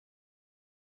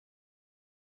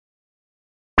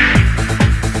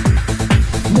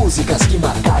músicas que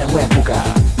marcaram época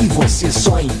e você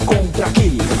só encontra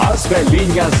aqui. As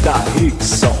velhinhas da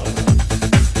Rickson.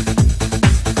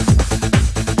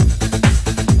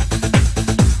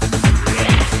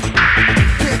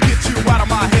 Can't get you out of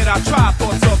my head. I try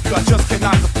thoughts of you, I just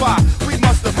cannot defy. We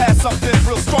must have had something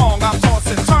real strong. I'm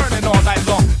tossing, turning all night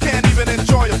long. Can't even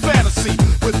enjoy a fantasy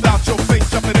without your face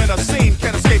jumping in a scene.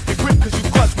 Can't escape your grip cause you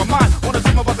clutch my mind. Wanna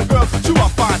dream about the girls that you I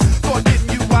find. Thought getting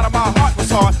you out of my heart was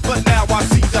hard, but now I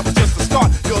see that was just the start.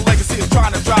 Your legacy is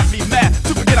trying to drive me mad.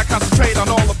 To forget I concentrate on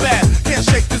all the bad. Can't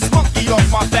shake this monkey off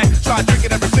my back. Try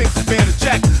drinking everything from bear to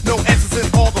jack. No answers in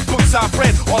all the books I've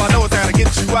read. All I know is I gotta get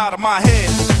you out of my head.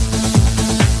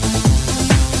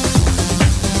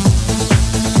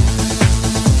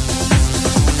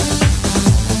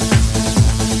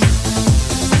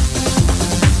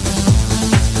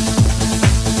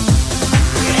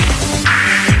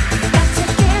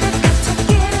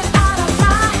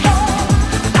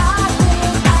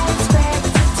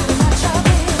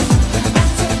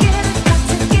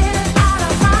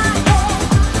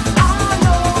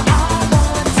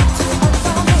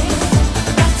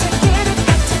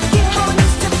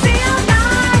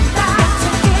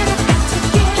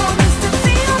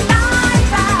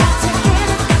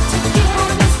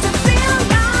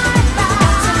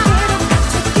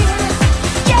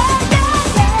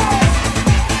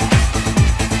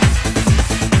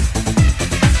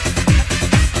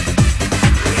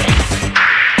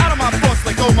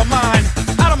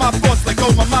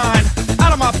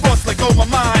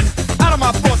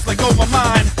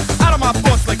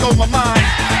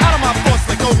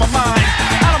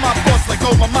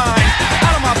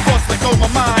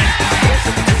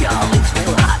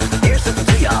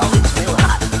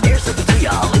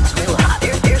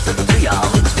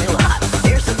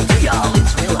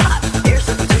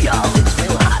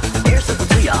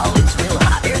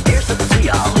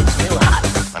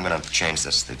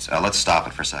 Let's stop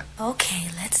it for a sec. Okay,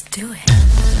 let's do it.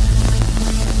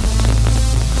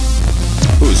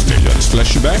 Os melhores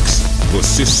flashbacks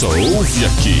você só ouve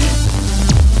aqui.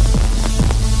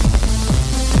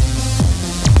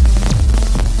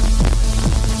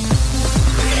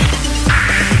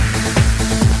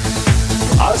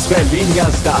 As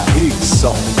velhinhas da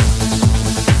Rickson.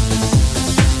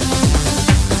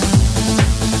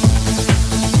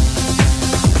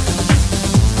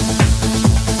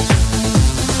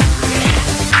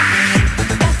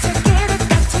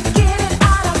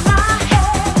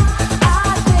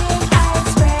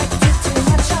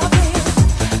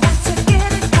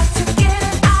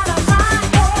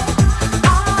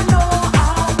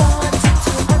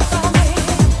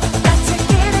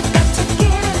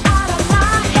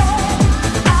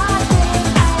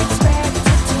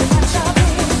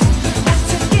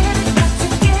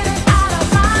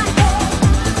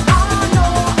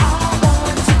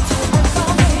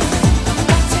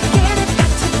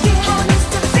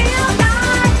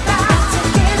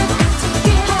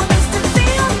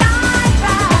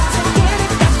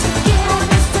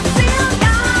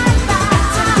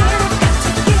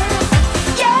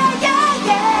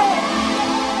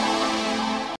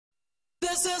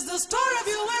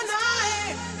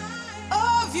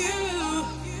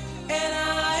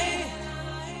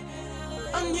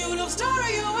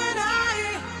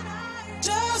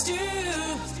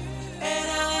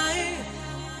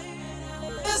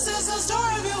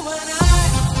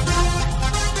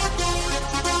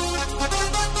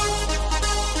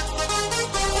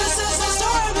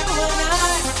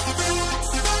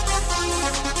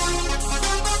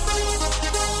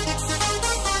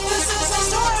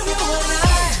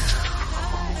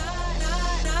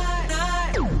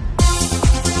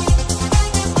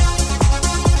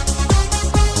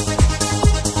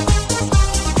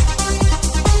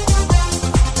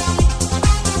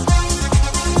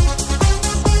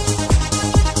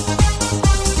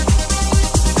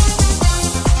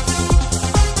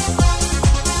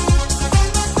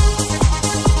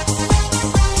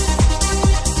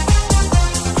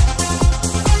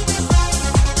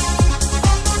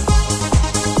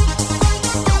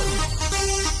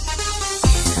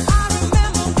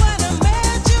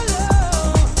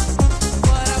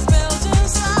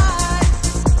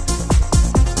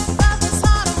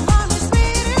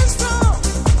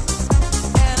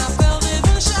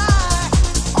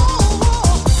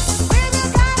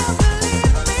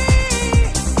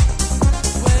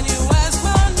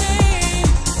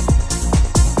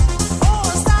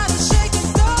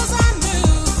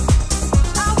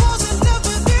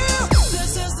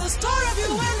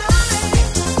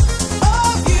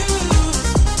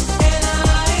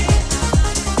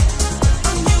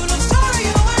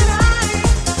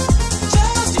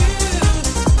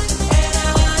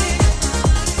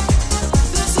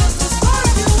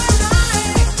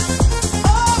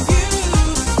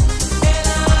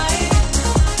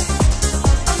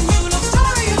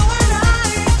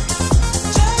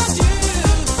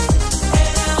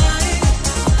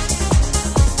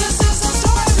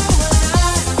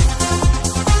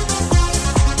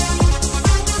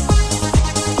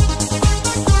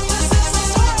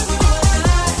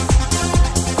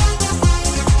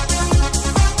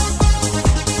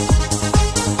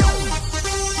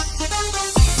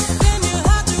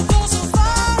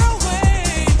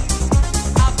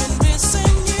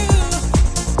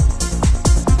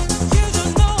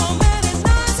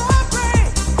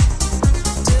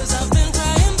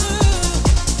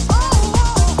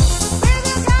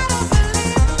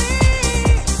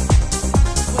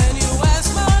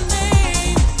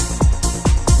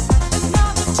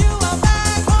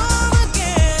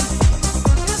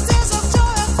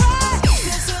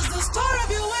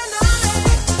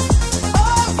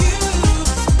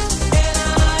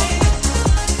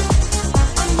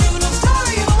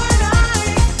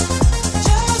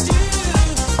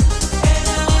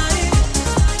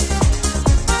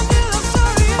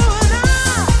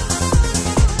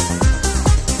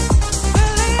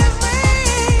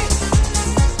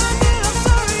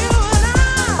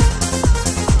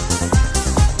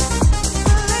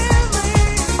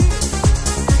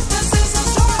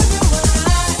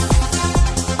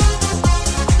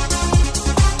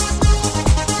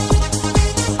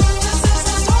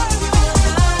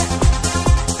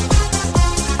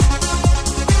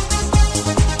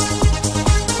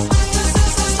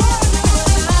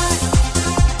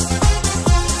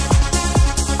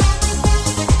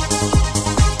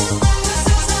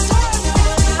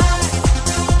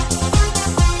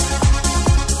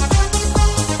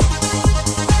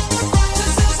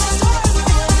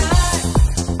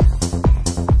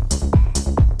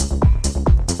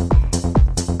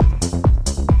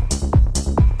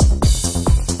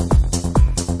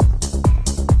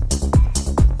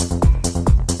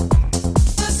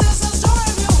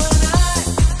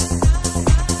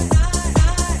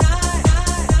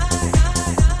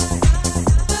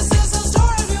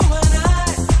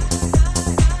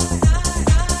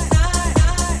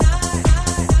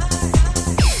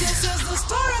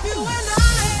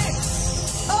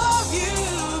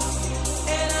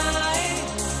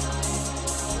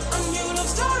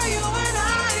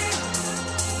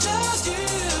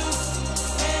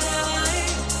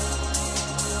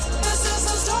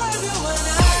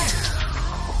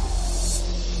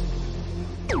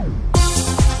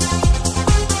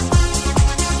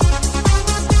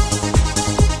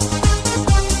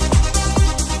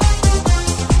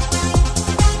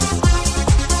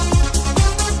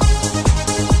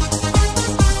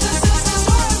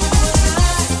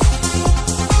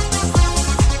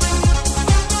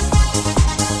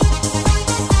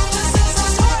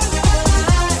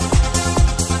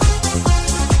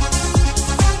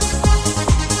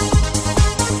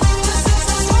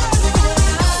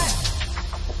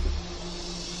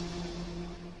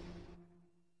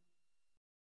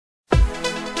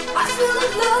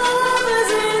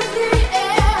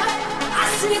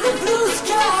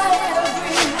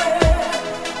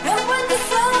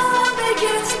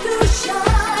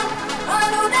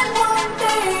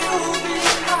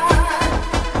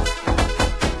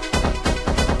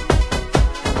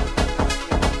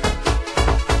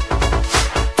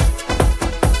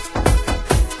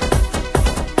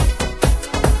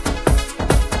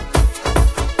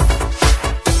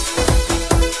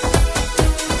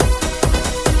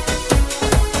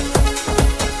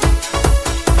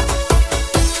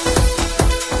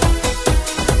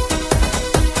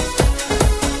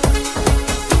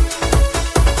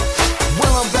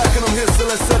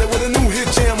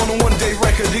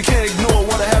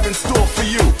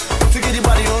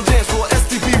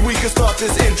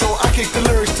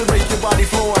 make your body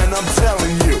flow, and I'm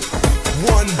telling you,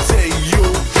 one day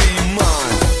you'll be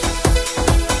mine.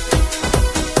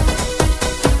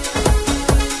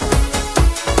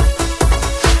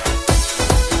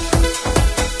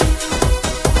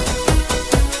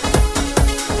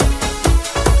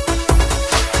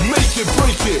 Make it,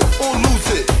 break it, or lose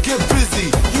it, get busy,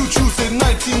 you choose it.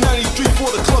 1993 for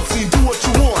the club scene, do what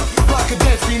you want. Like a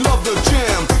dance fiend, love the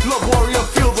jam, love warrior,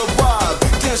 feel the vibe.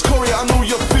 Dance Korea, I know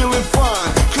you're feeling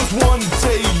fine, cause one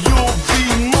day you'll be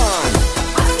mine.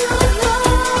 I feel the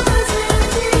love is in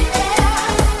the air.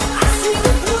 I see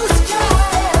the blue sky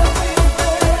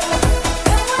everywhere.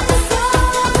 And when the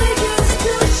sun begins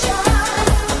to shine,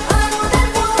 I know that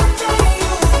one day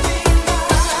you'll be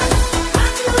mine. I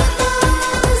feel the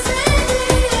love is in the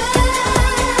air.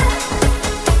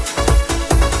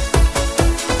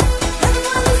 And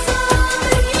when the sun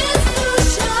begins to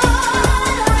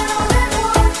shine, I know that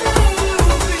one day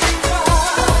you'll be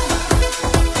mine.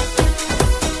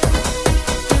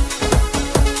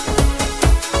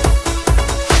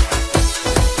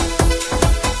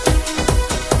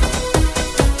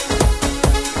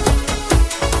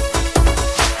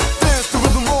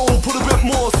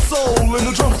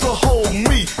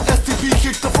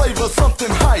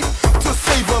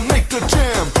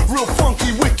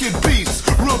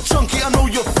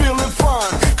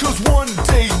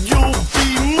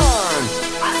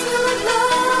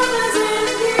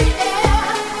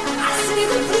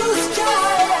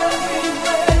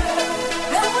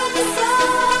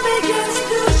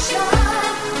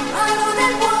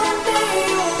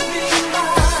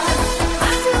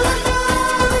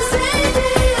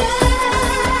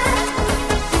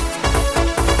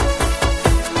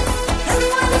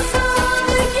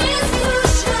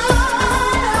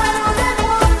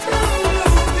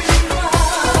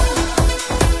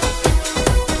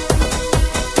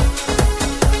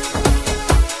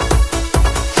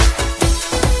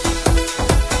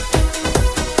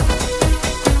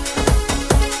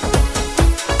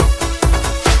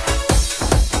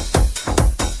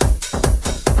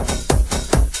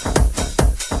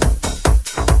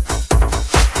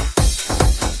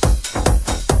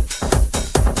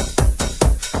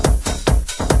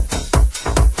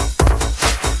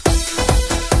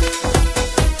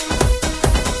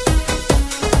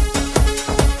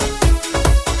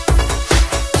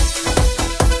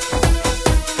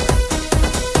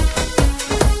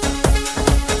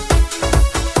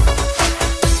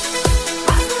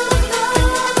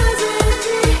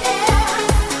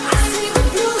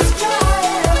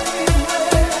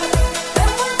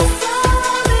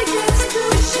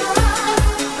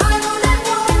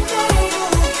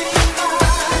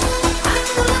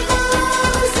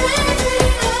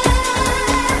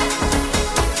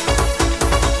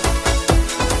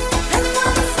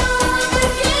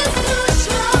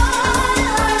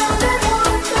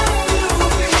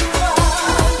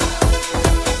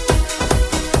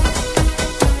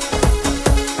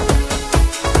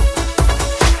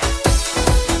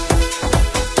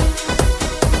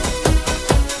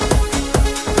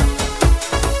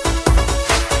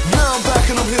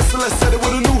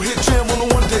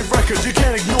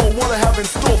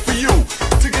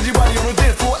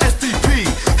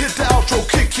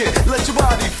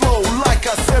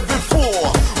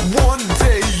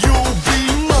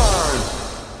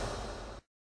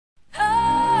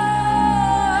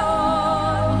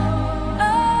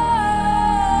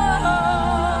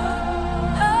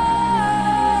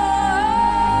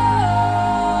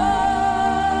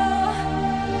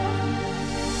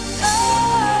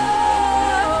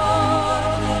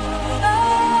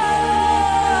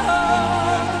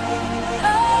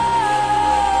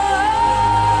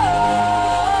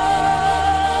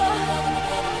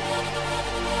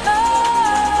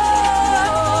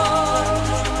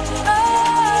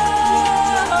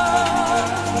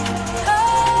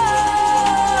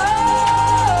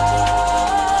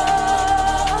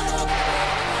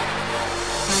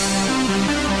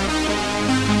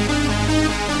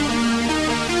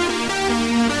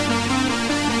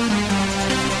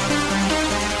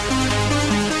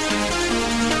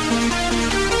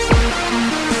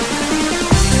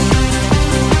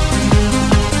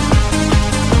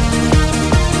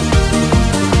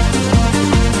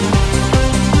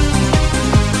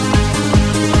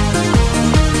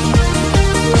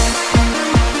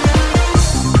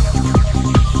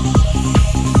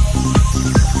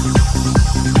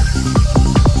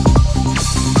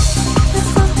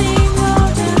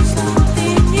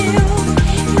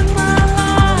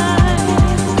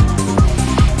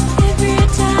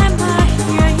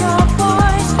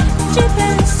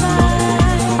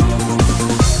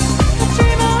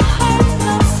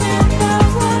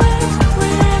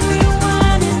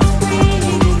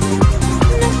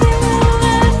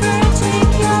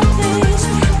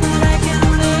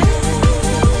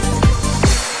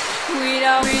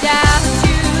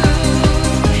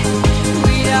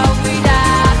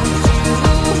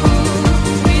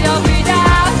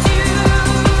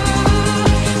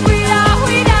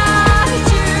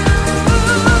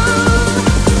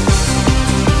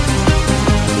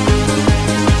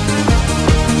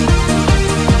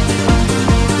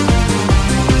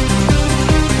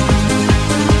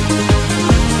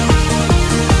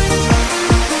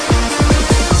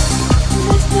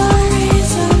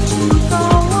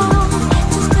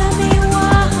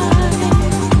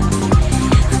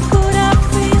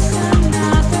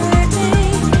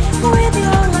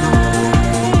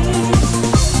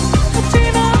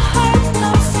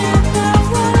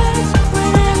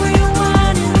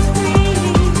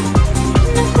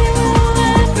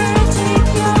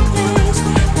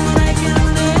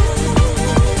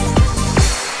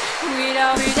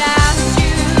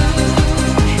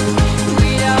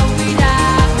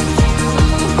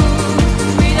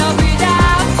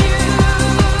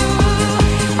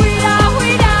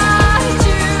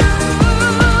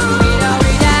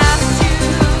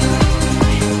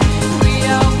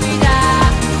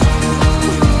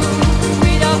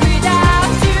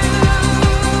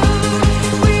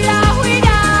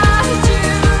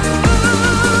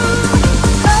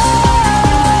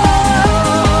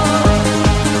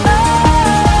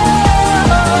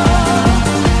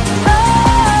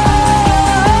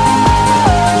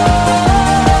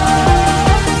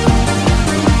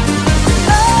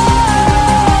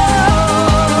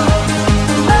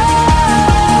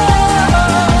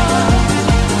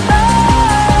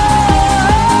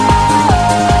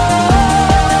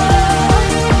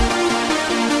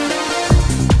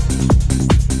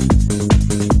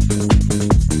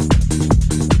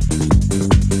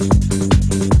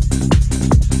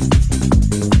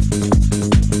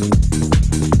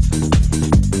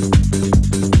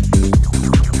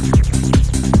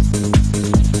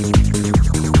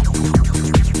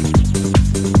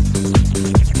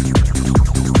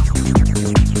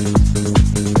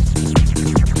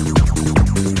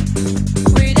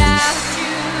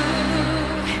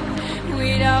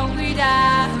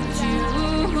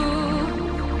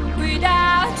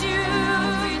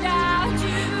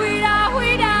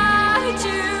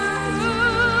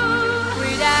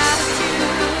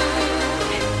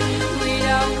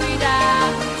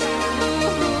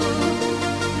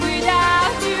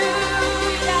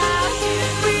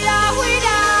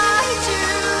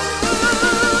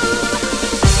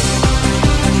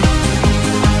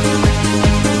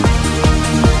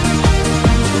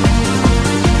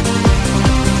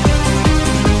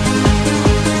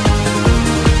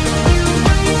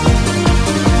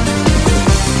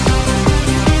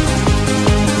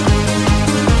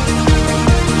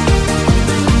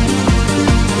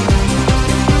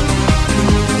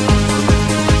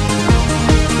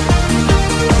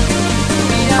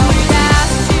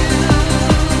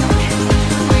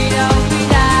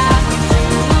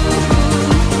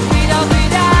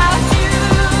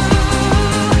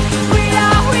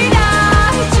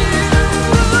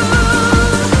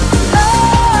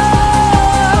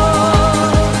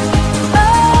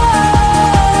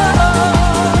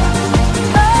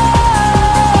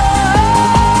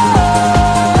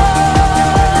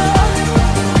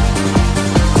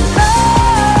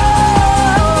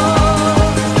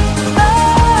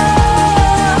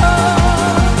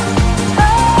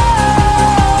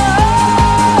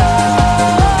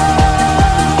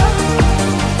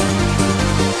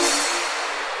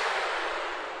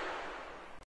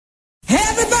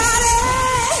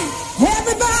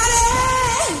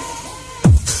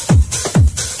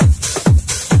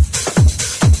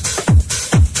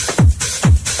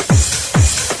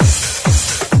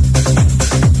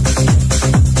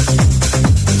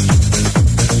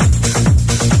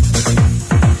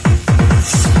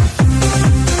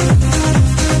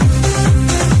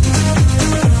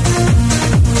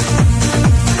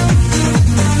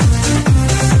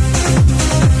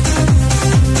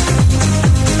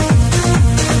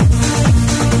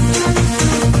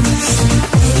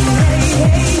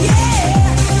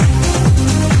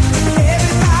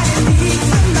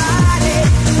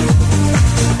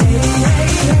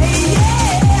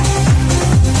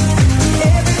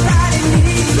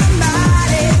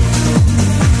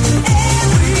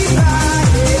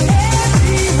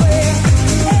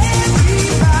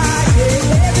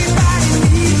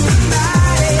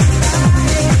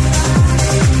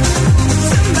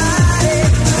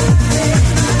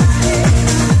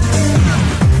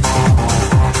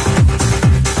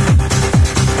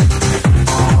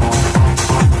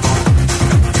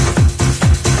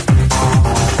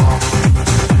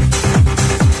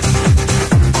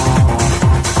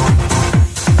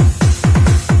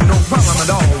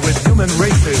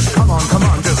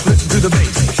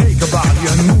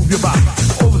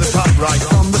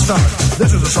 start.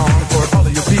 This is a song for all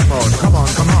of you people. Come on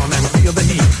and feel the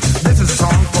heat. This is a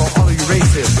song for all of you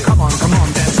racists. Come on,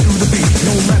 dance to the beat.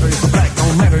 No matter if you're black, no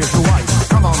matter if you're white.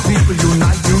 Come on, people,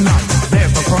 unite.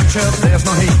 There's no culture, there's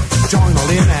no hate. Join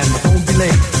all in and don't be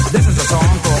late. This is a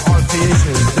song for all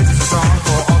creations. This is a song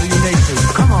for all of you nations.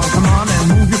 Come on and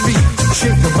move your feet.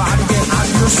 Shake your body, get out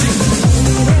of your seat.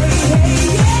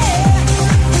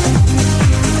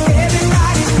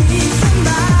 Everybody needs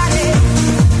somebody.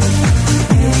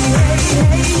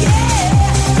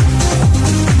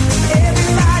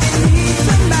 Everybody needs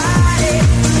somebody.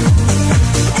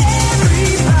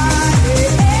 Everybody,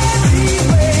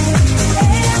 everywhere.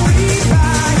 Everybody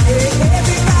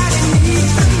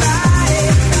needs somebody.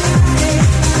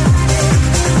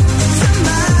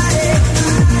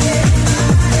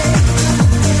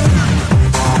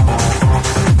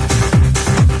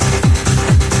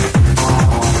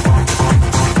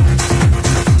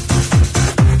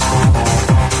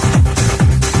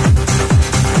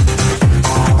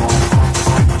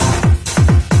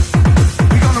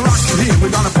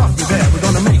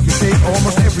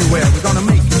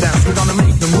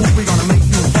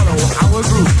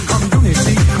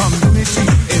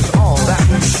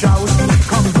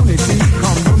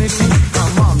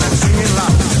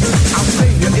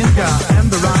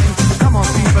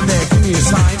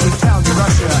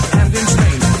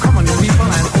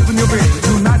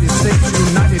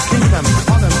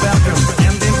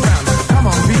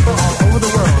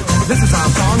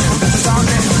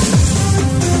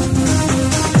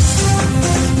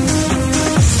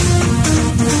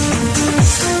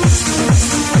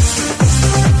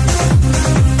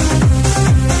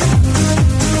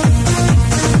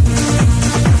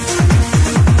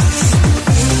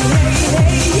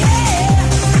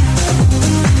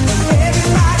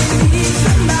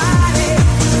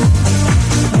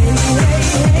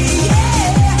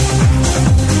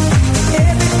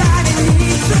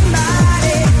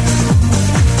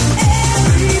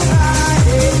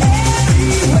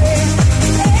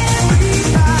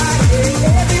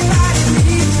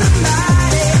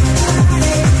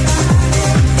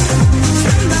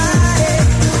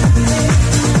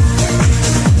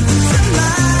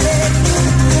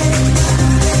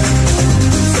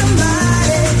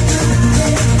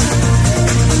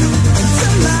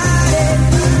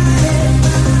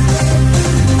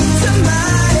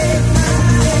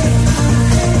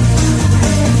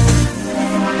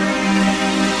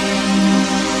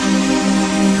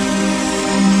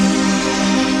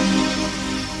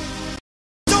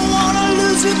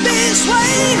 This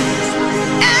way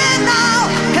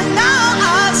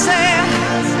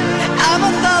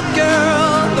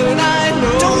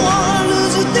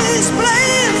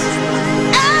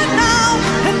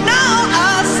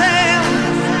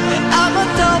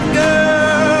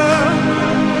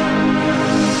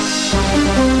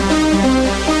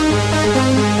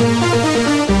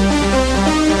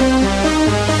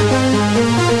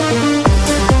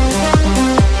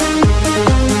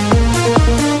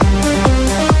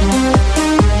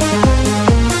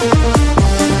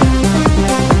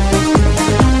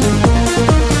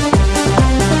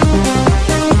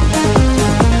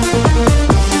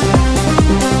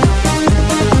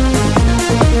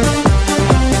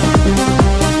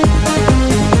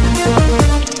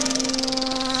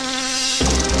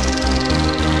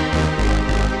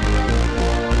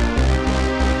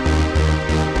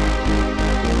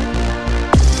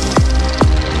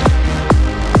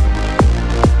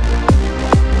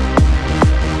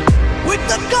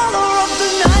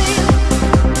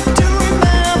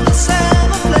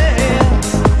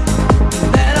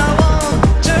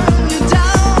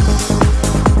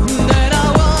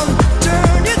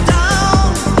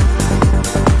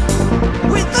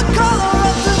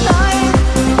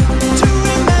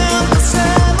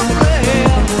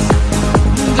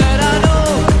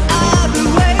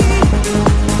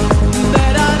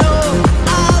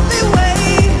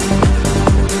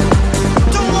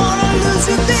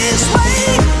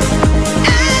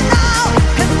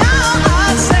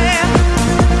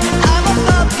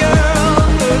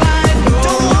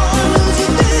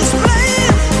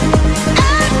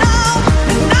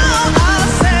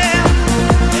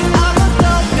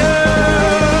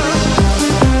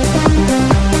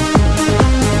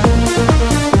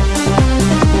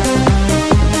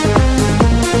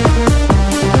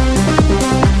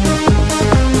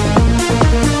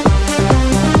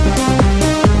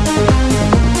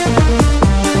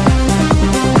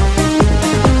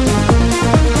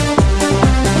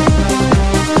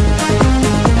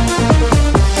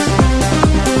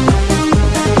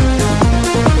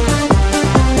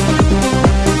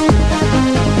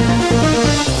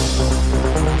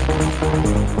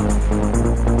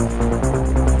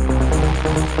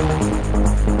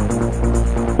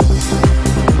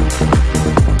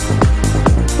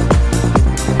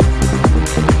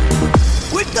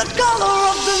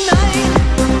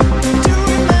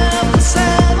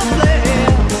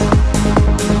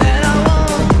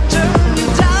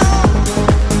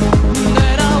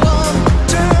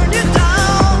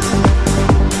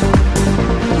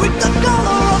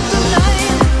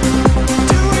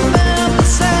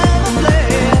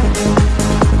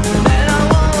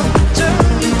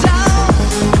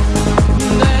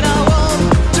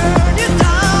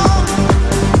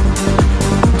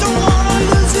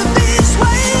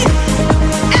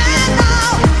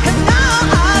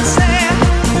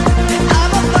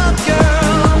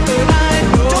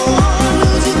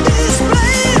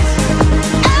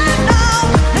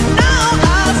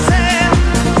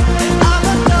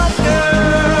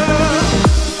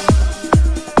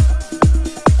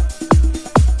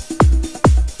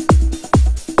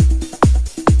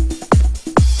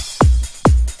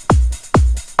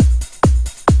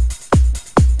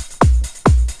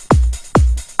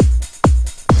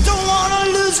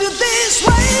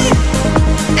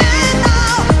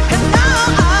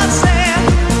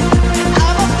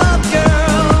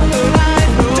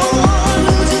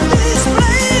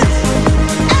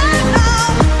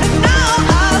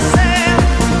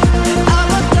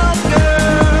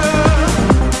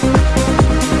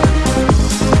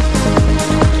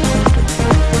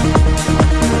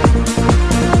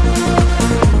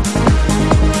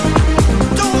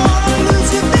Don't wanna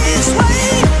lose you this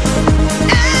way.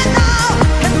 And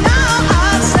now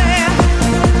I say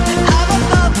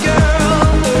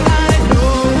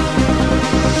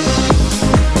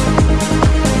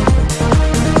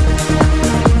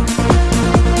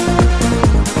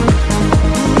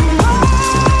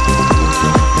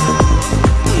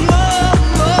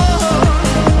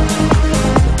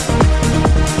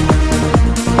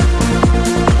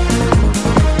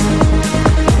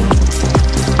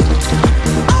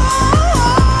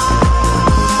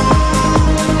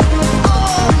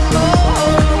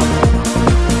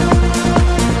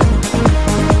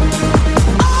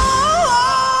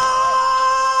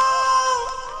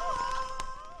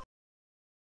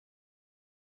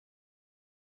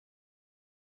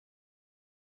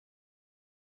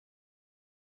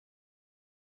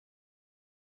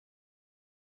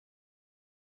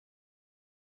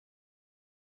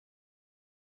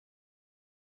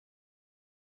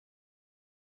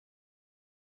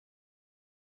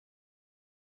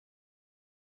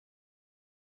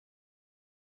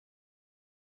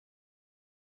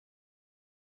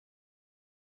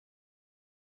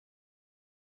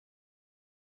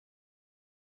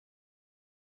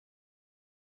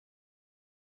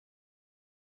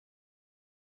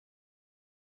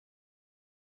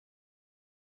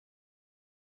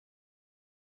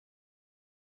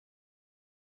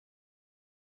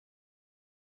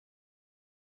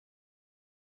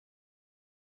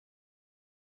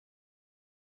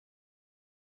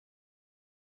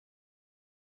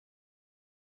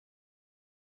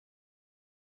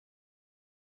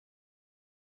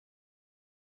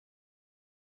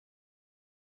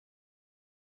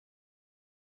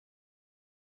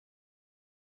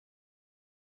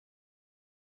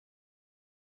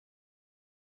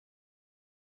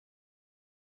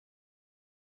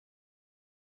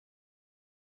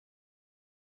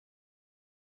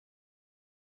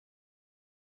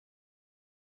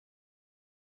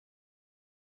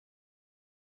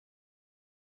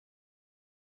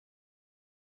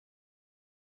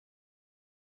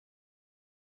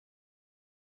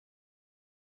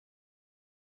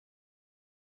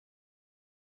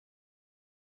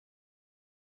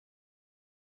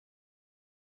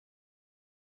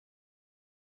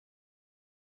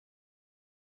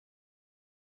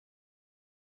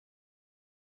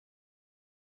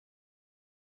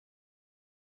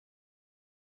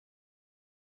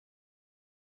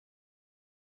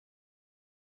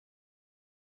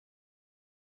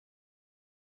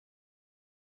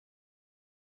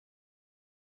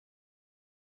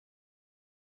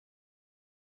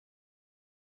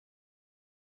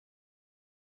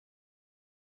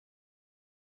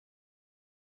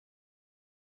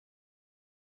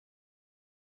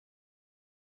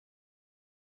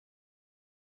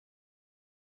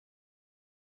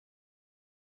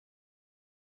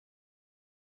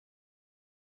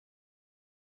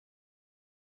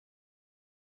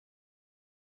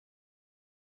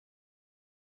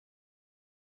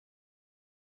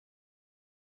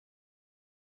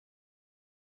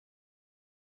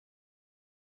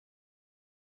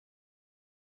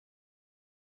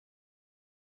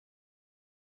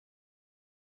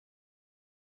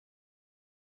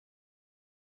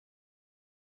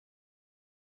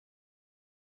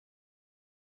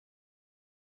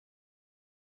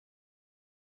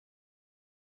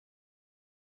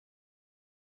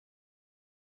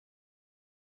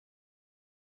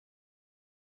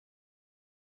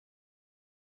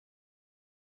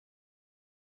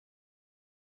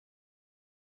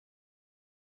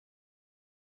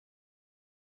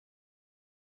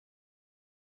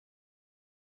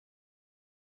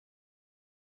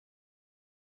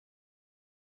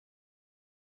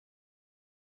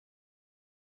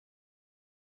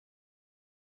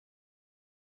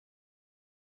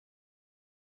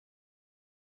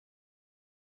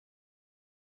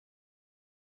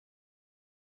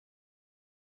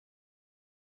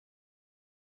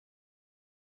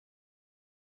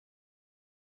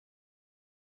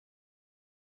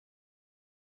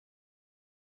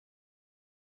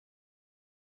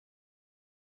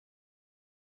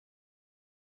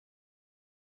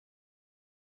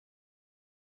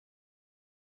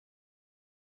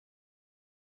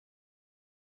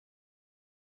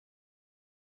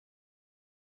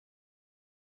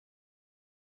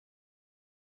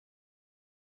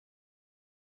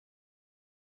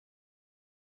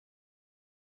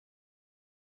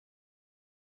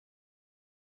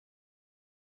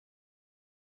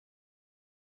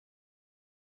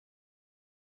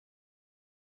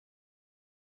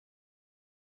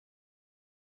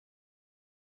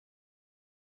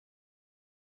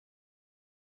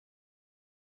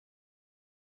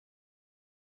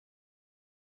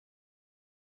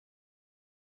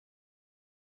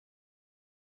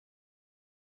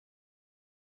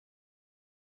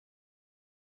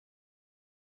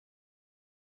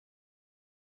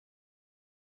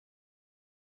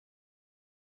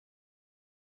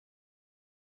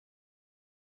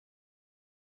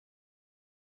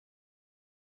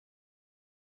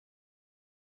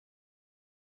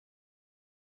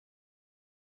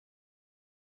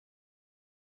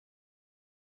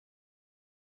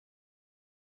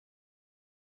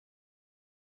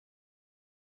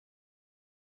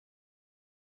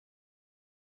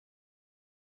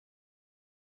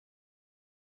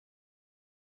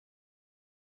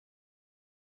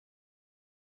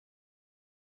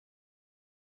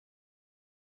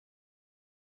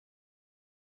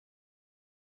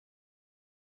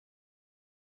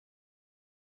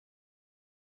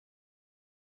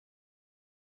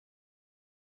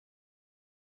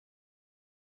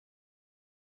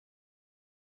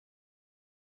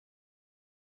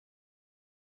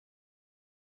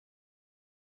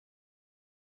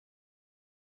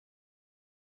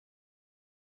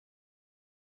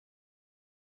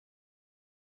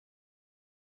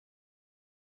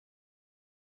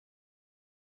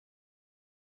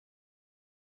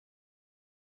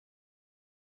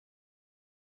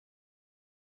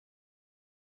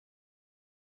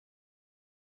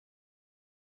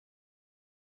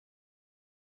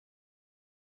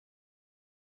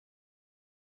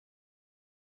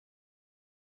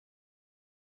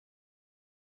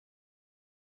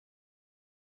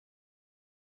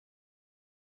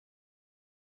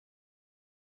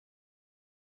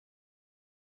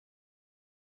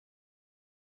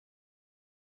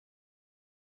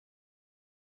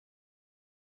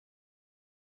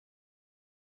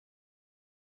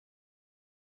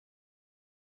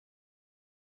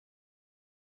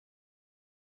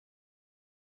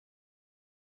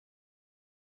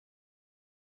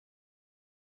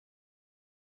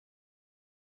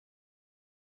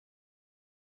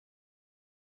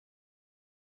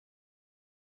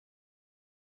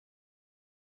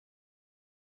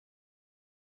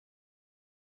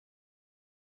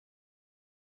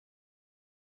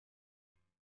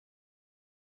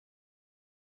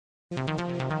You're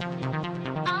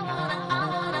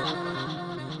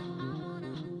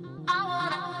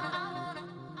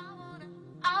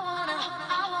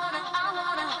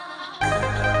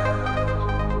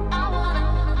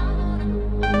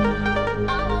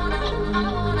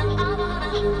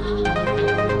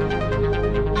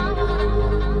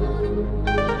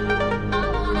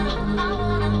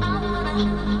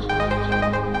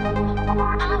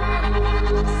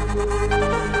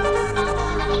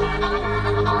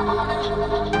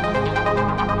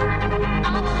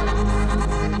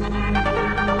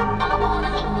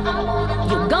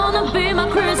gonna be my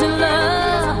crazy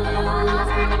love.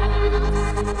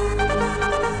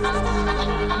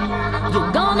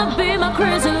 You're gonna be my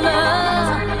crazy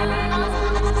love.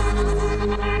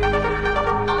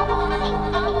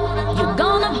 You're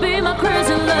gonna be my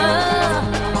crazy love.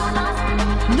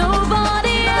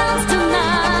 Nobody else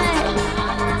tonight.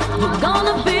 You're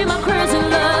gonna be my crazy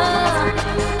love.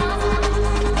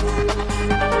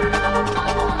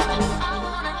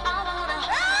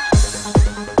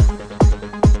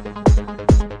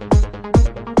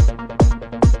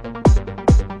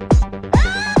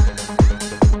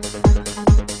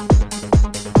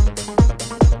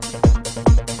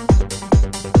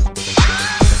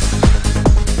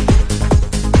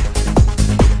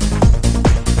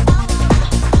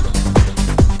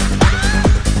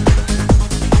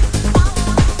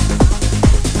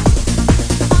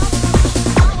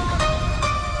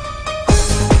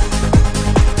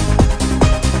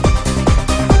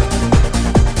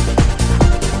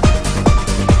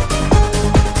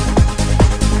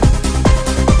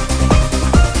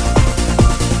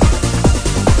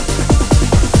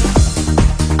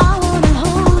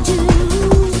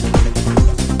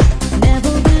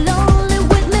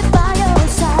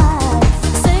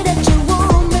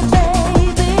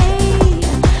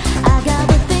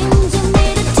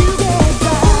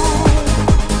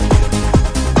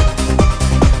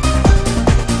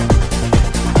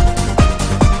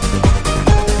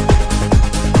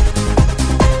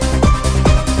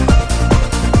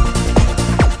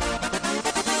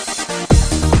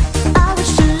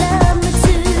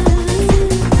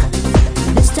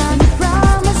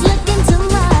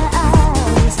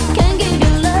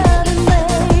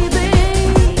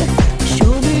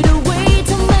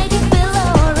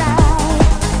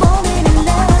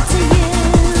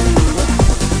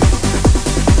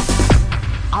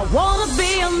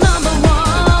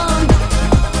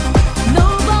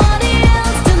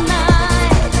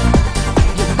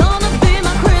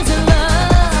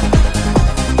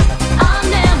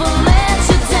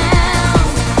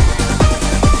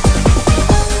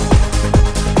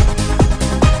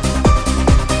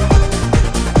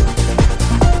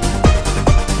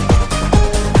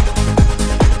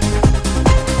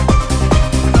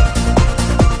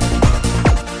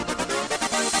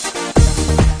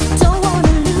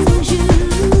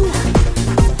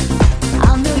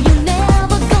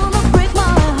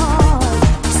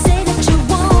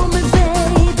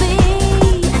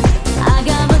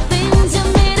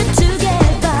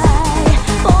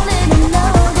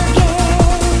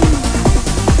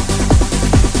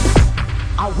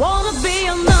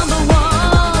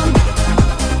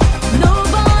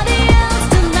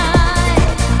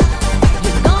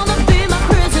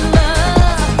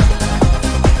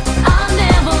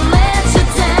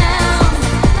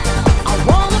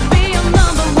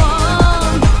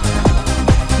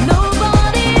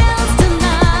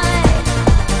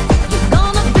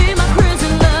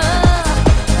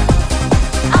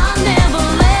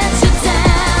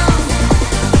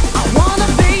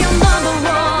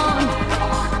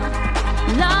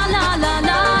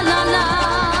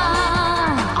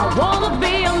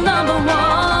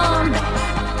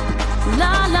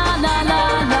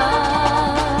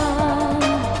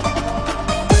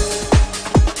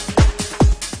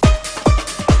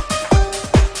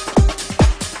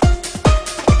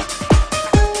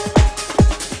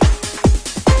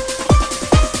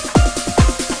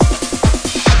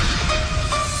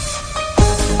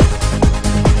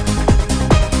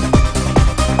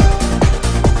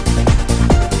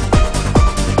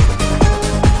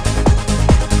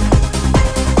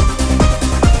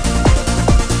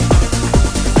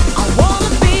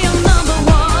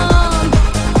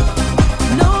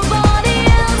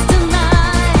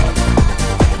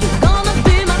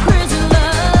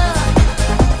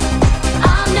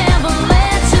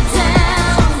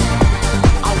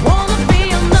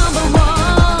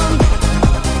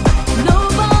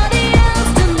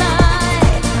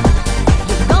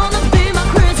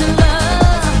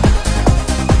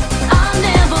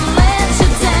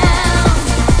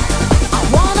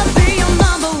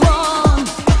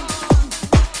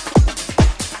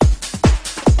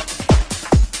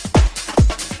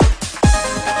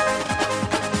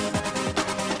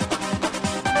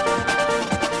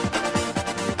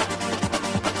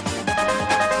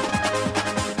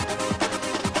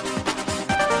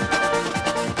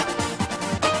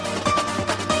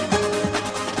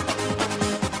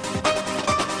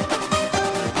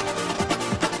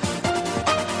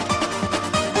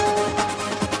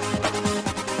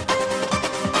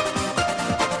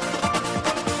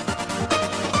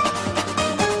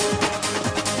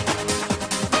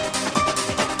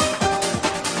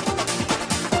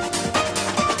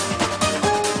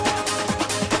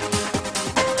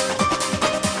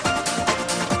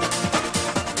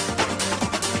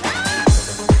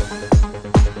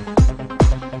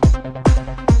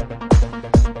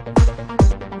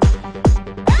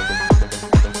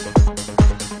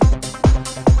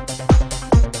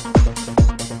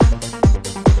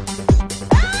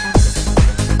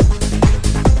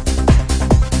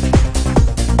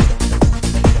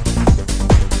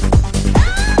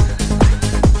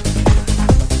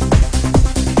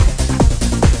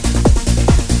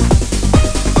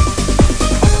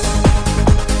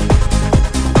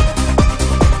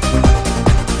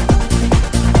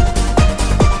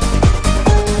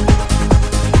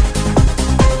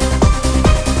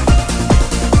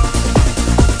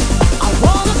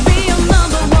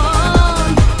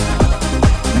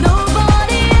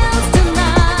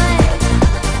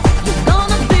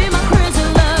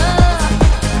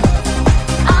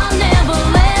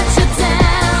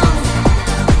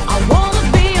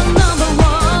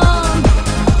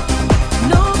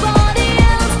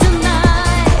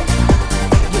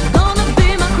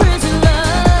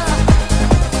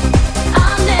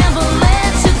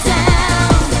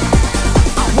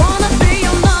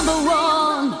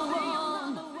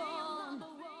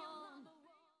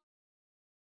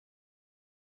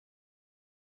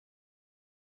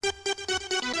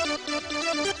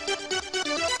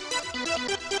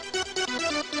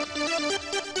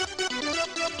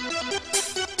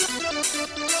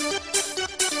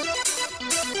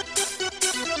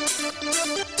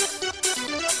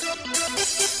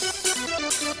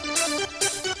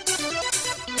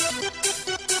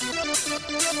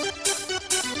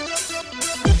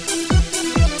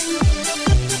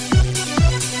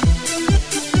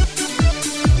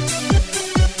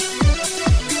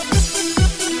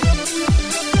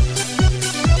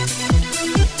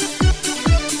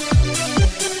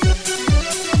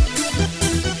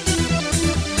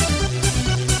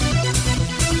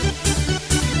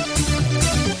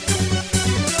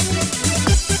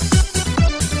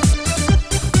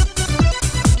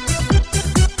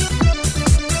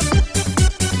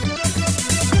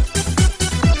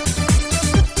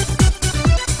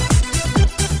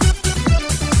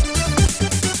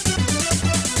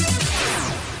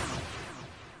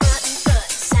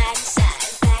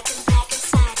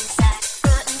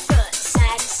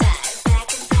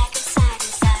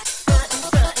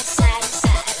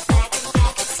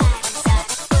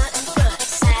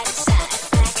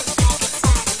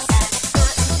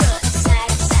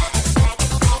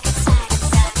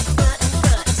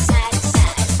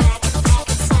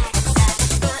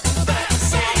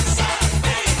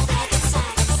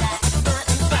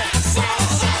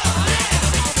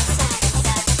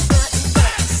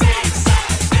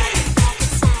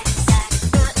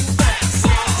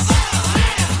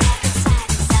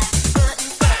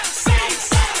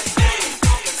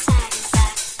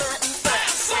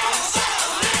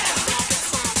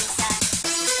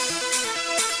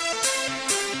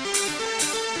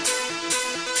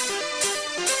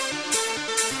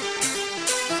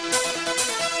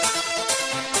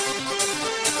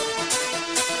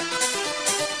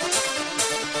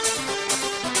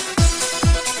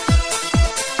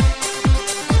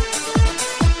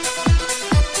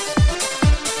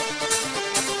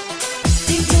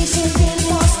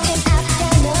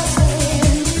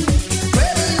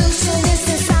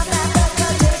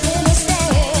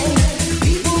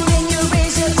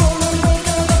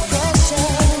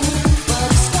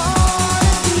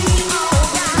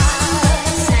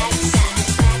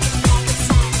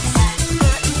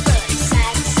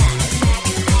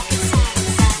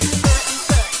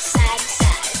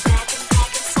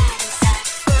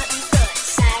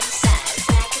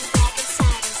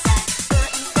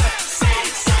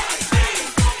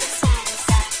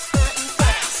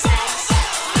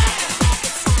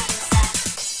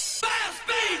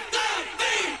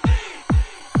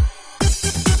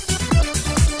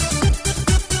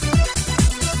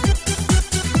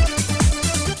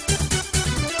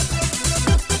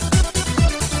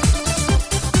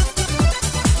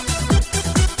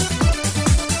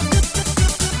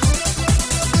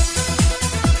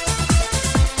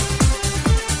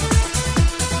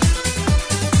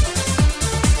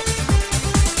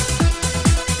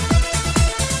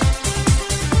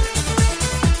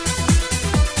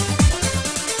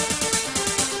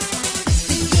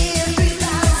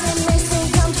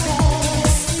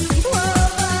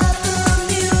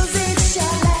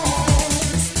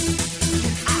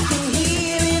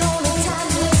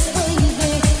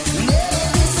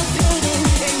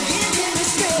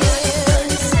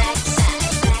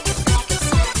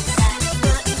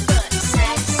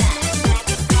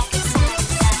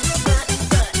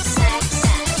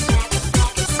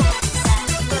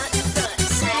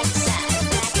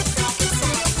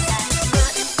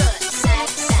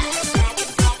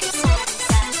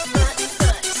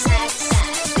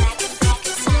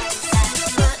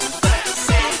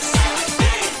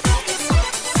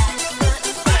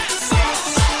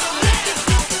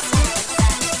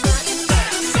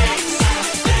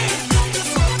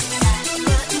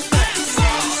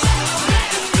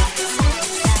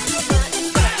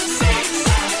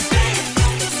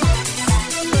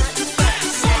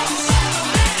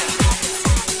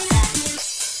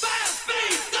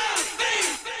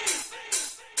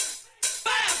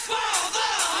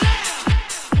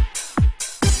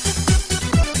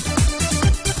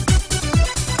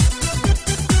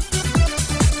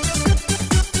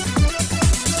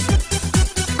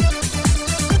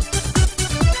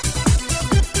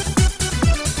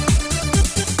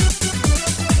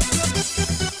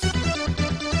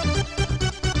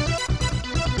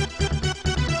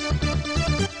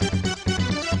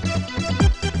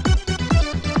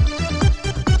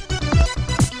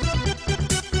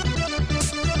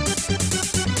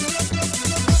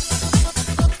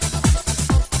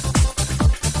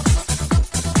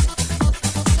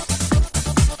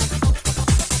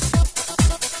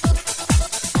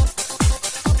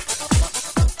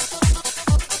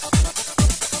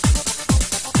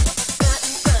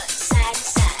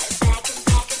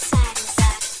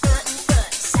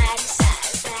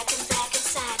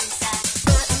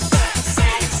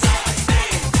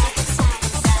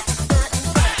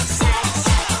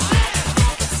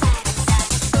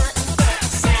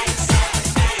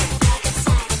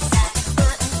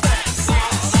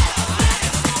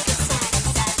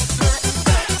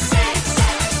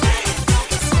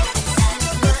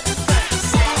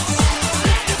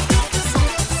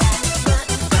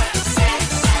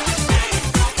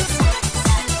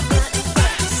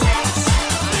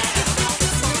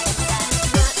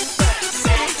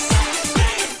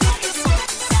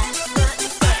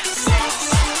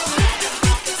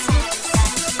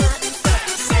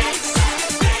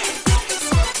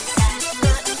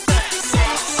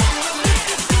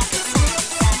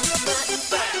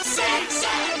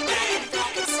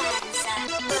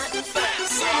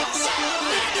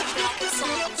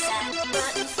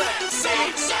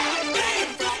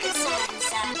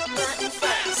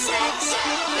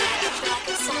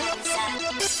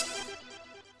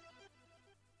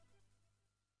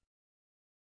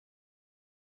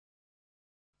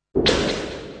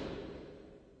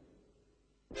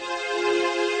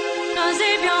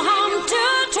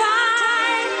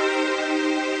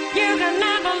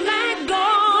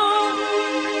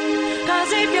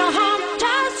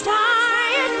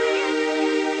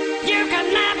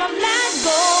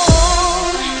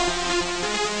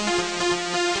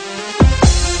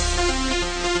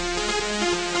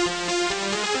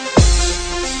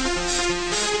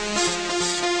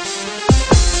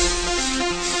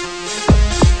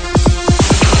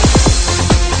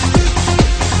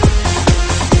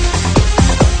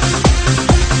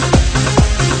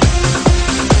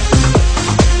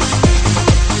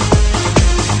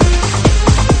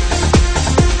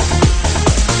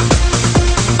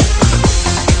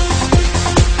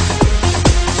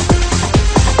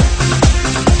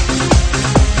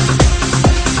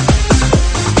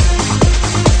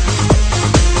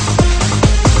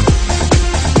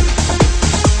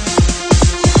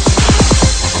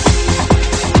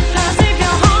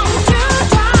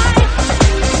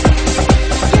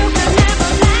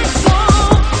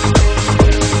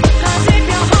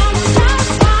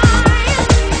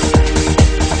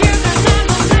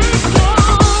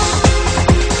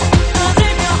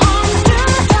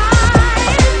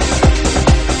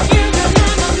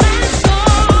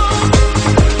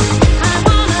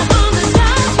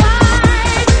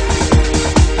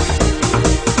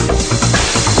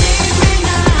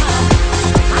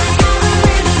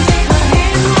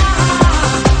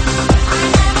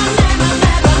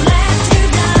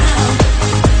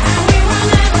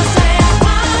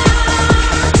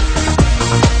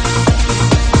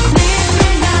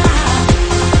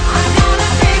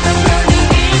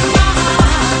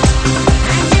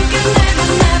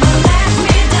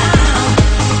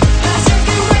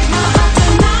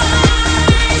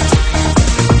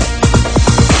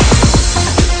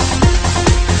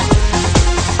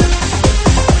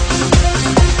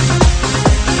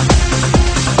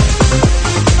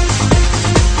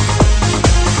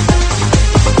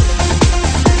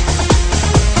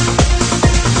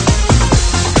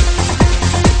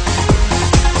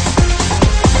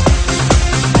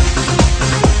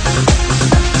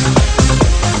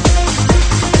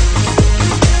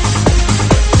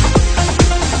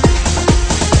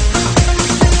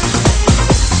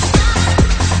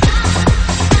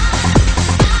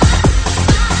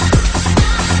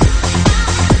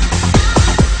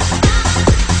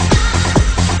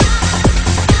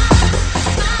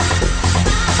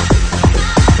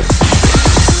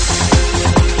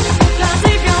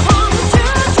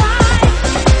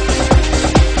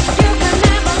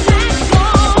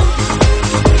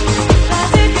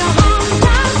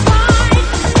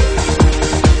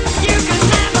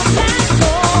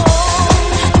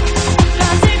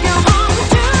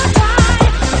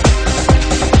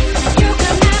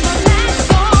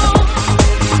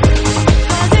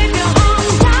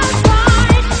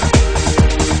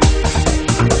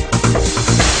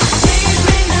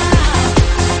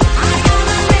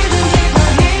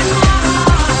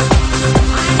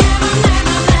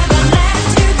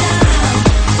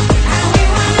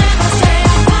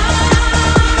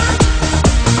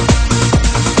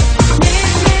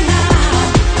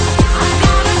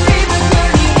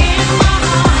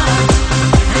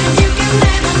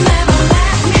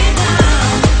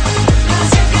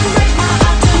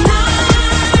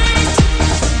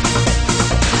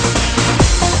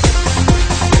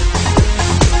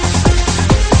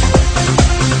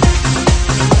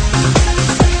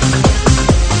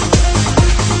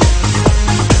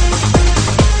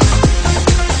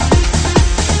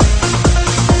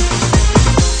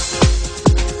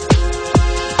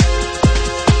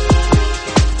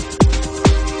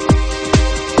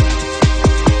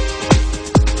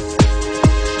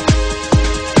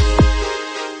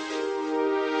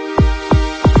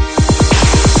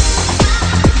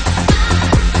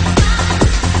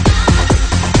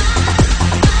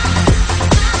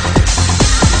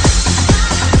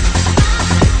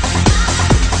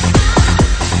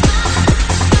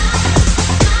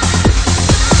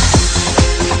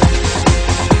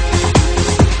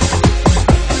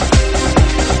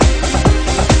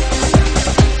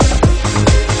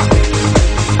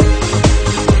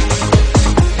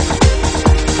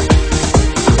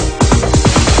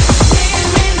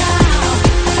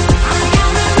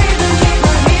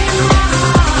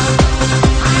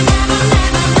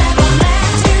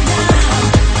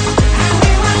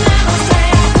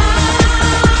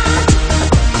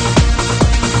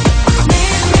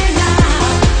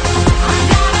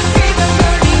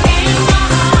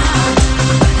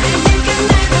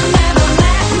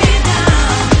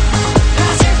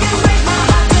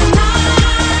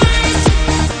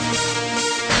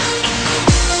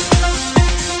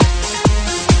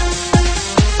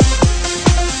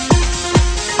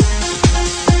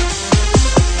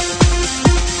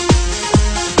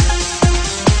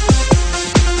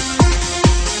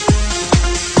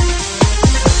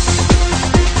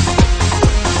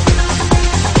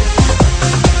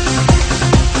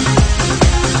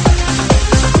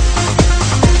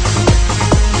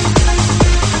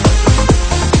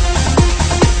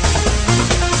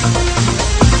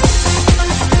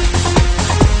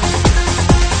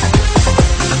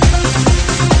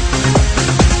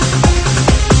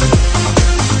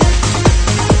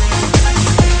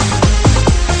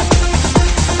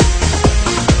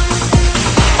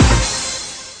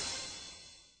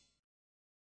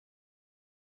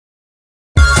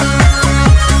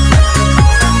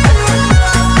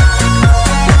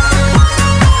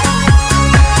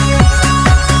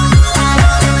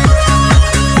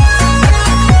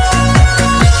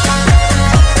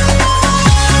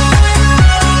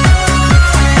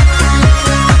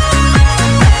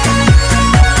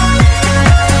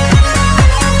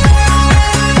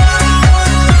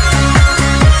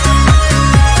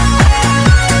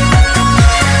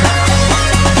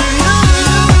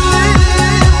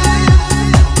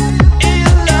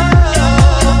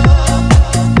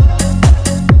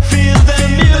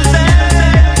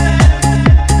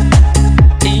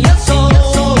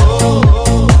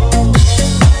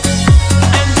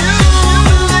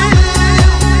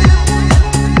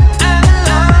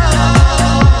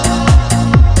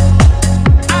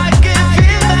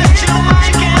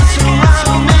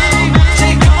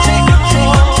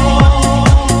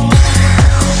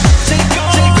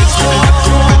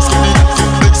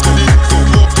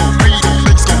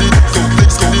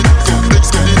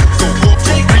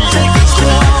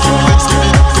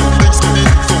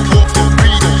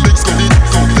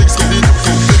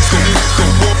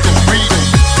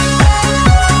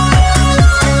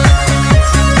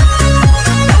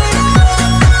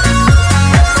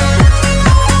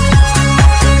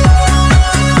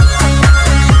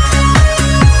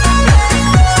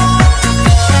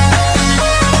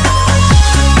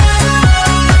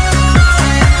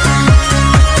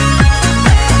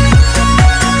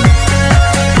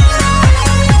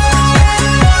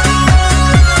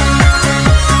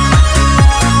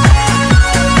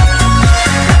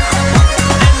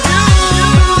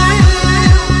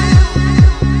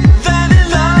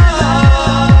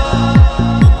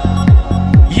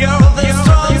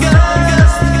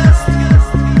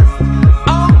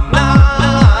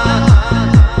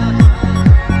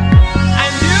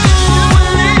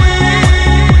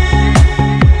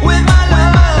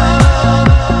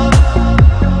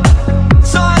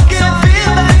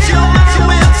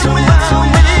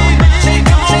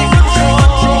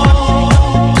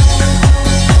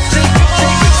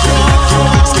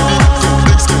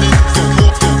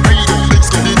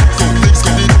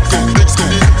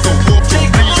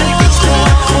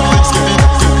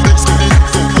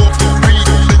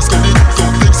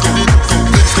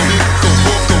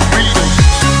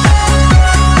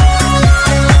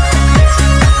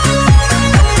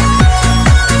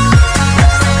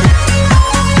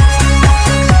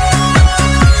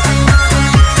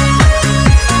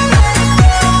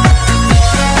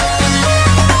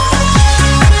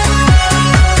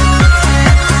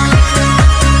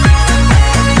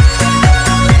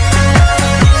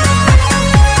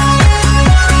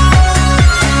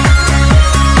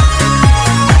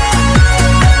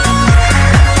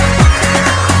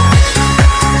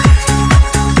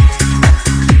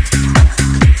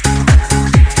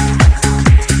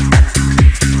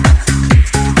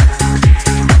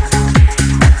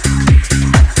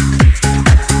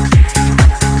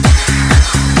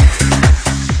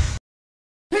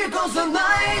 the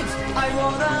night, I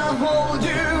wanna hold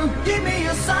you. Give me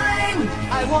a sign,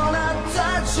 I wanna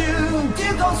touch you.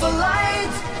 Here goes the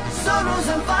light, sorrows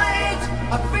and fight.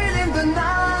 I feel in the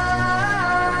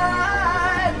night.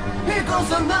 Here goes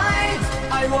the night,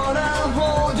 I wanna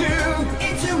hold you.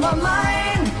 Into my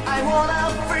mind, I wanna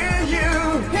feel you.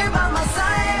 Here by my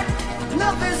side,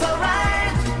 nothing's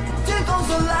alright. Here goes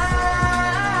the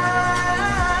light,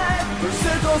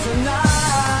 here goes the night.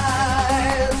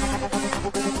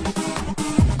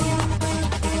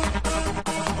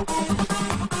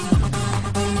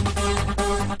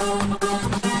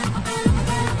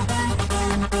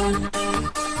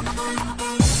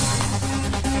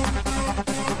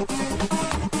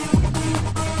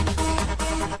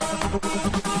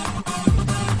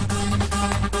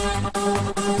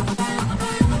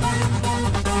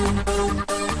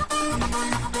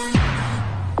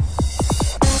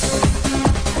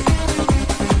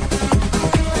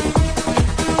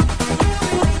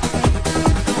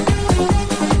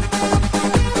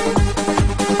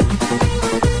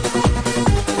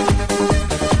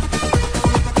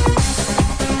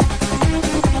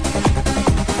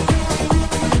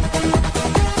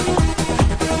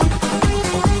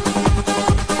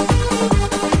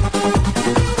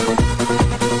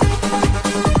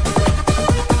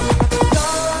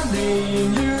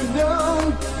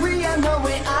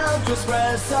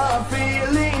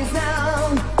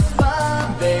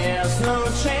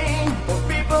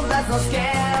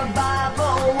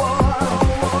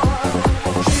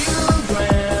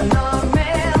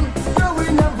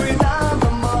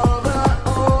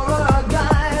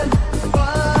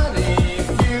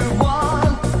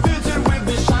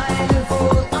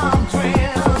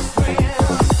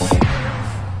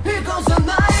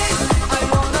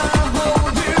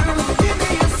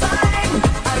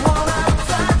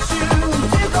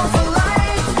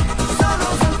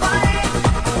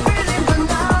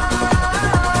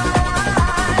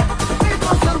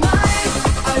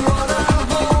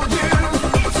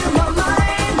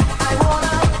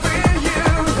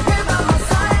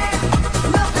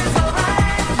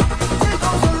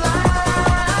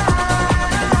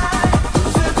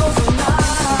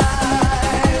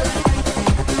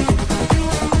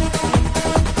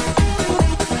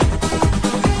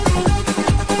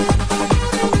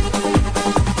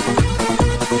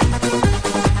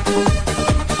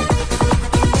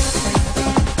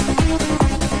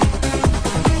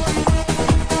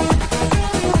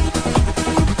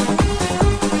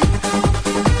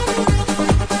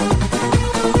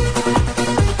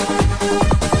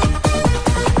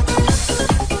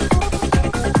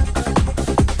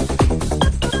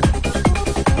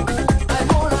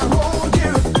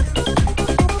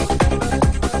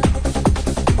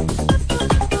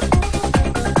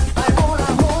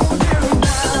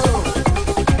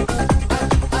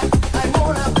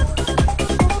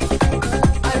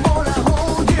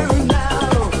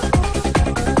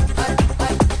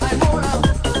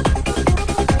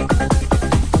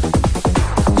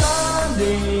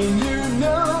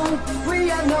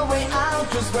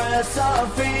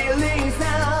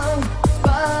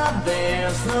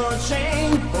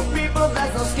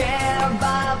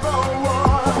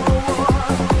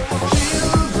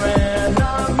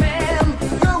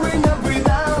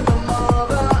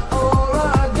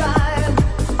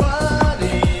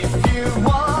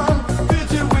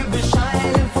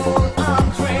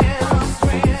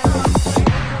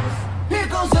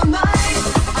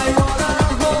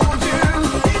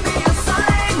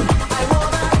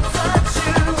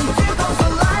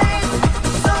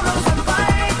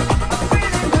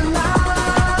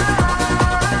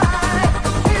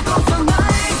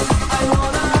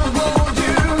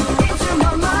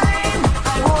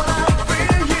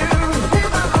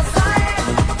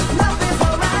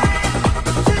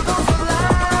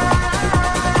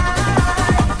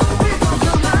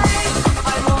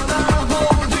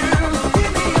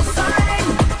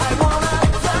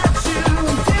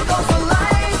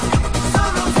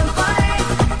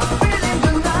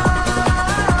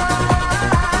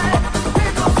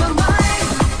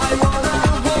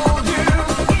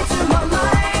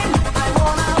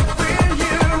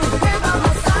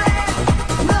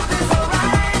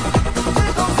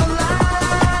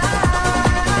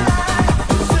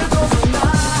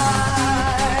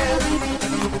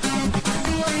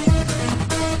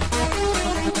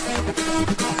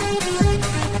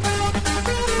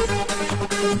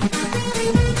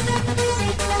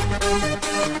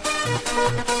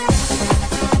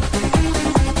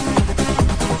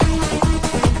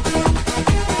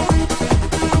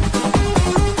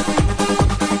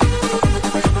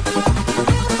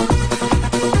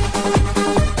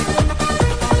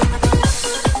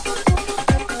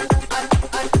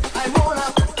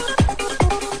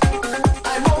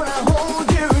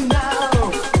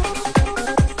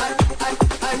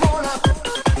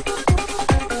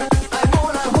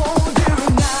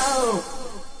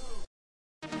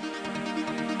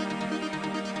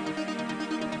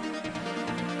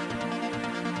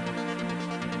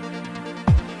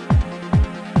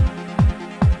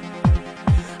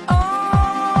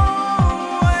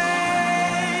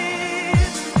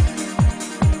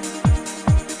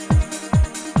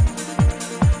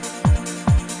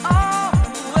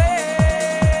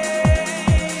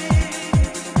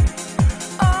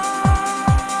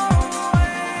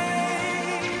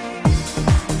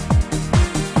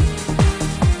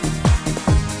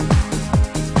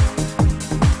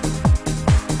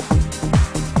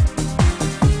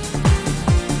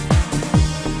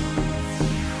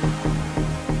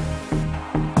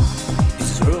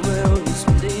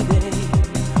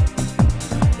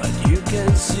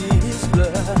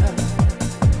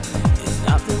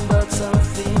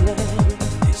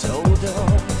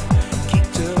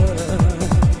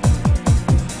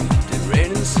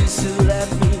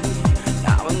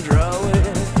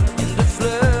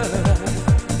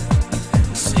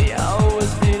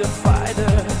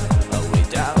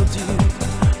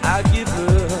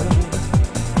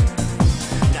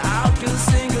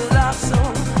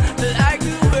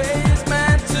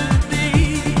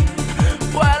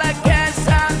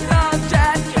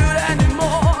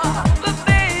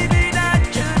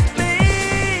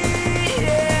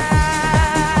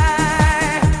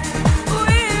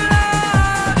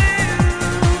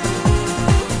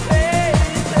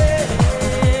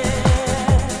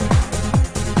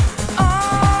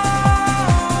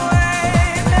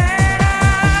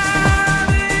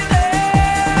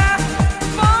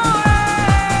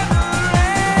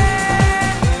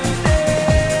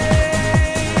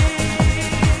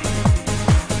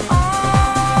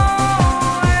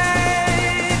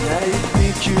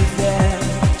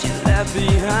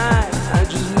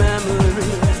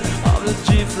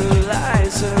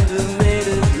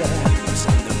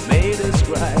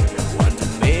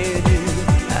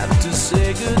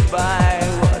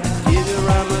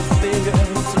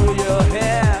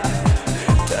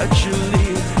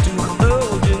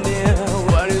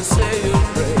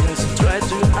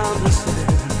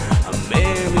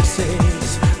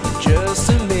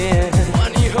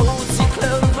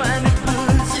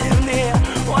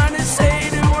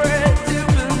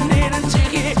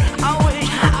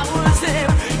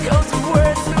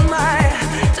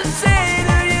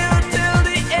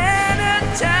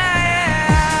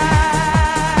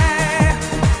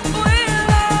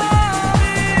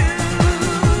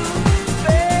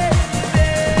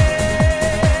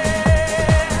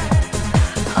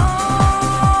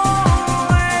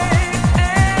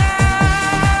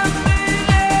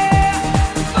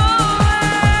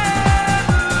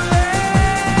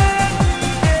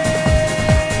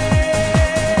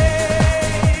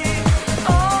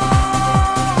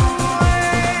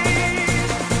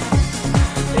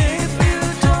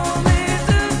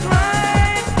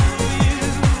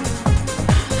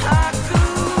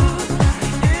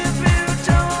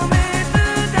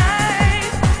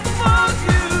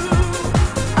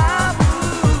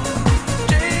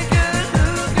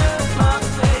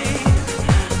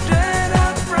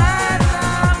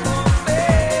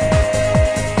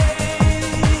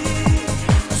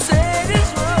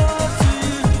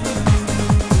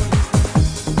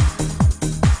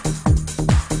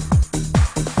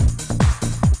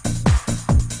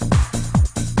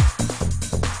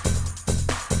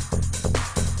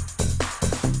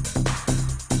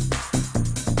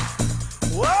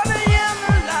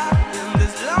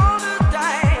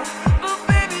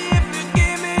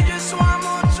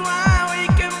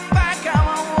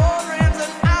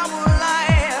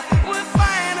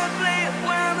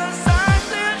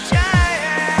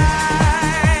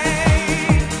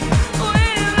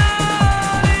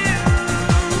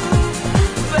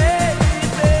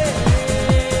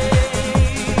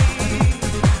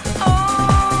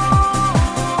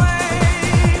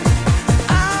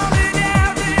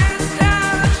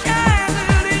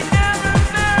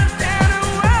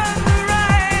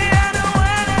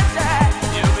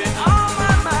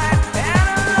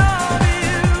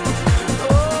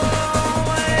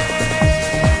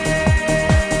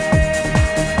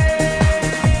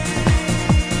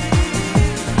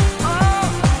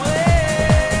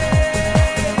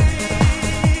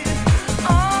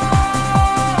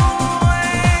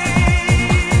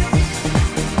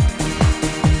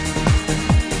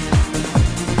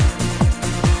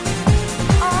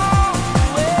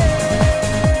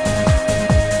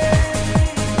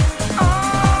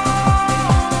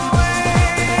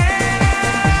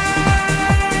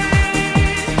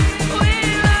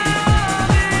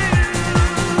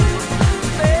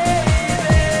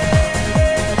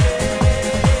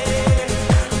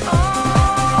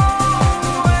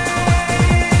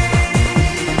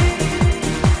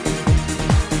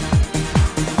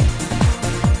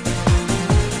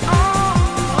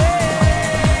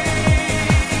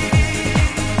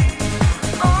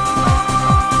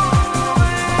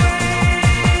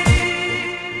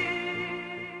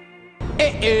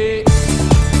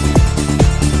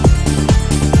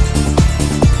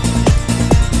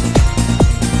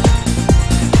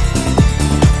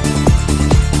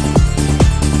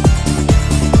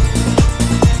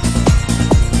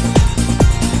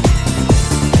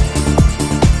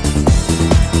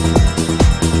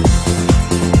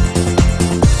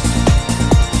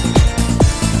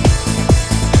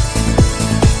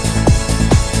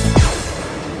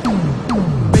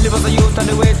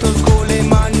 the way to school in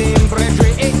my name,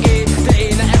 Frederick. The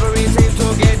in every time to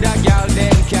get that girl,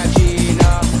 then catch in.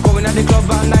 Going at the club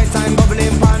at night time,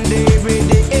 bubbling pandy,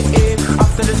 ready.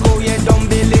 After the school, yeah, don't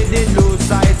believe they lose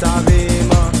sight of him.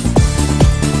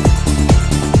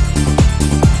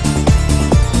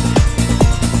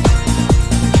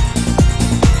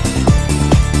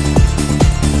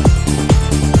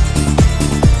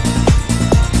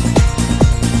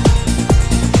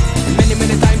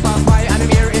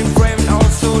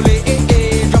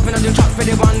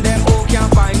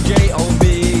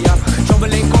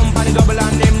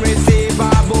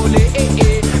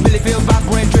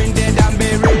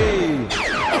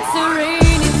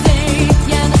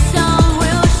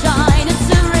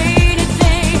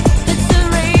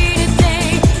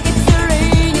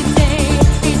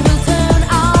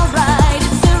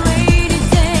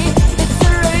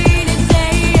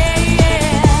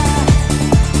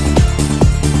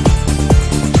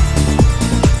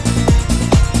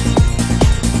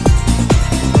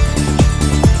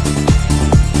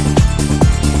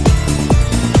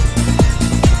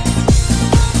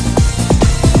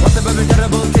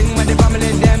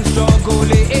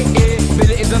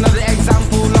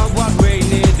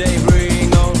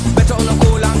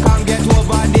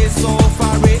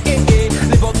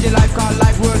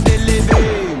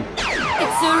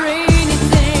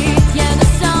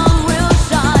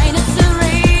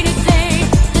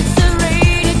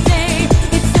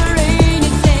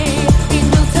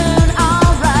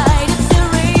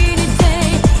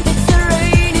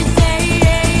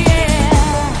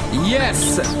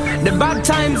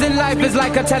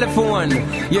 Telephone,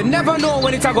 you never know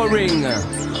when it's a go ring,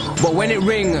 but when it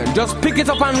ring, just pick it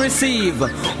up and receive.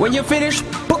 When you finish,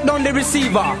 put down the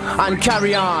receiver and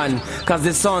carry on, cause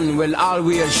the sun will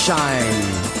always shine.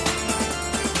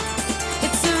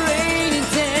 It's a rainy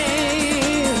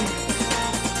day.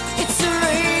 It's a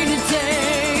rainy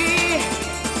day.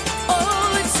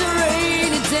 Oh, it's a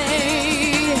rainy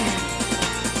day.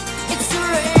 It's a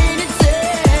rainy day.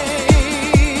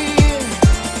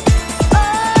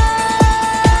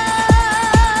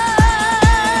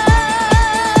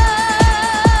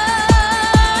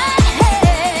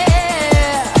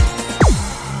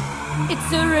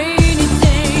 It's a rainy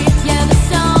day, yeah, the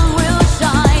sun will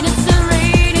shine. It's a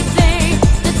rainy day,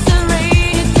 it's a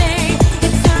rainy day,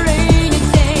 it's a rainy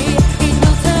day. It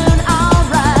will turn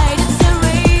alright. It's a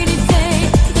rainy day,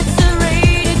 it's a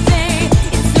rainy day,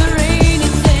 it's a rainy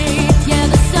day. Yeah,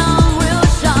 the sun will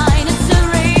shine. It's a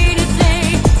rainy day,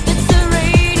 it's a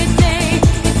rainy day,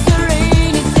 it's a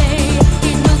rainy day.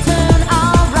 It will turn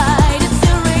alright. It's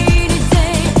a rainy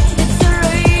day, it's a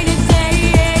rainy day,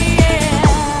 yeah.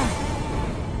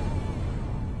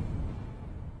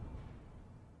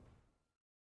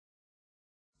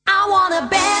 I want a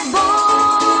bad boy.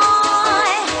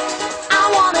 I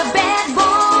want a bad boy.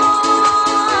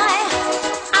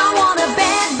 I want a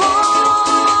bad boy.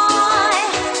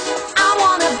 I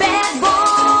want a bad boy.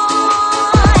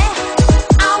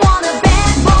 I want a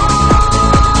bad boy.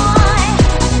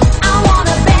 I want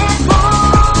a bad boy.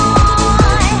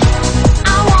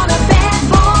 I want a bad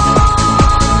boy.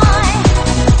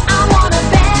 I want a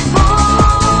bad boy.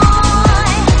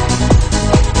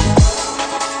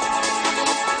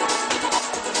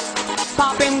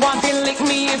 Poppin' want to lick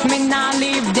me if me not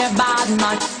leave the bad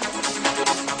man.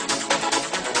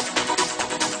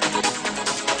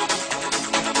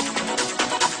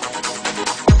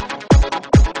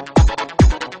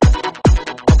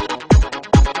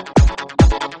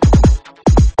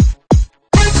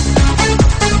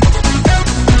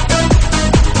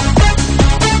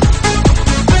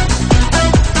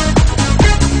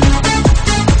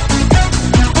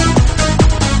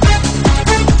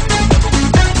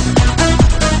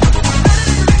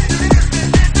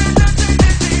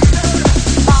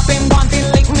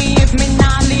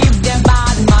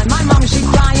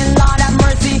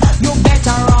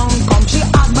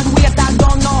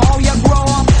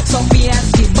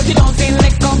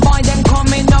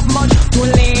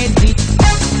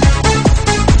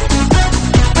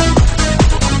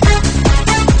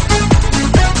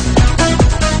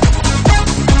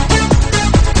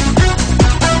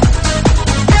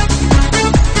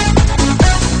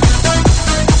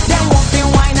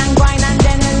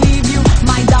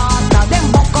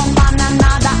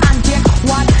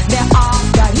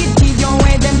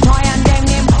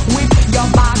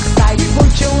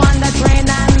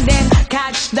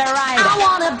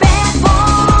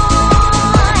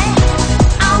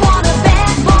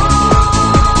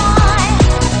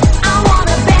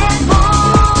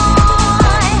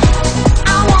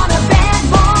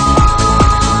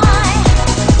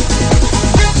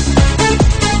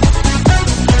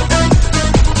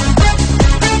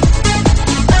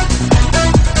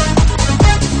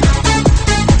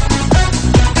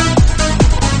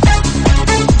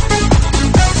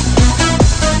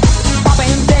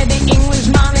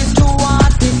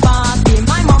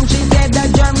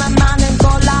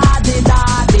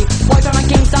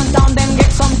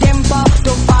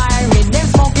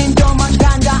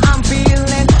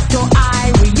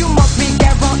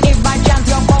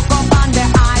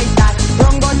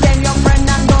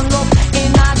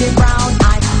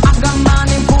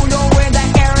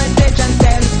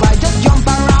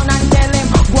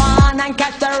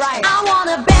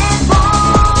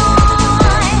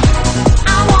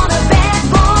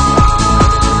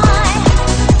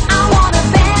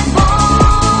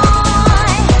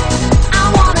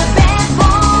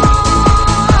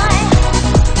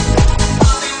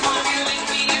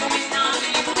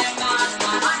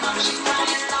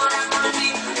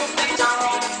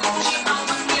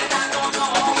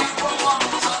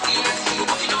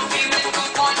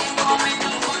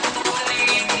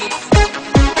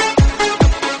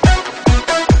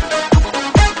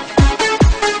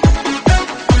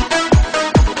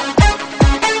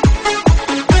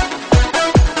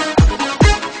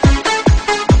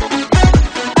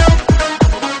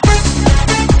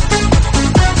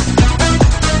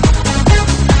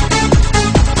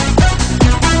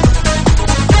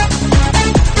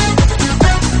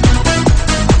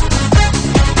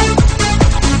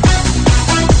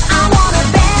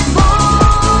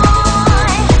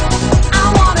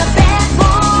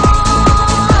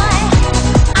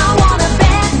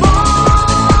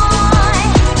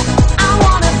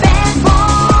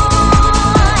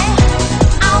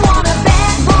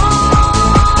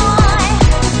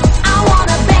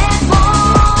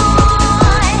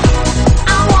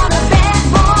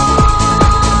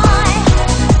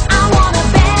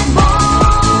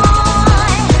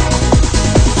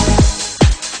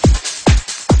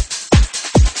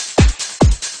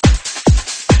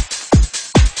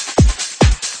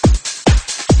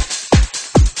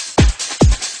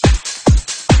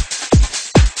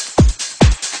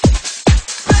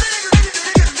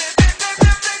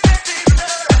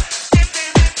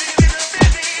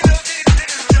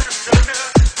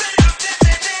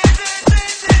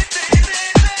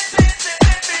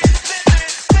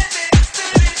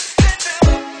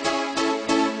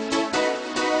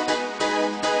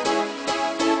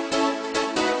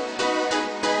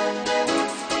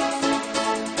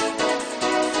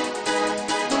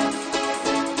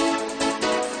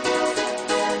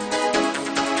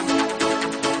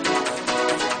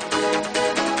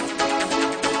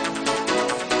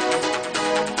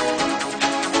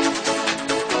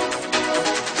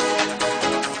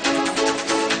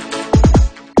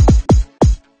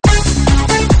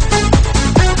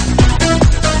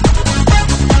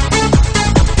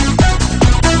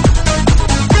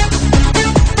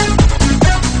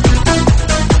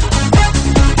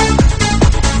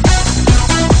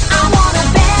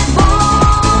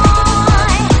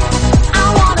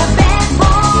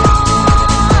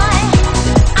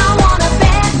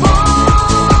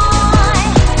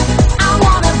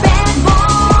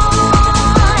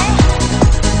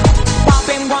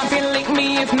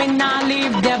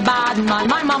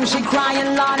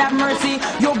 mercy,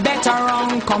 you better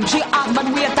run. Come, she asked, but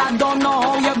wait, I don't know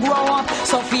how you grow up.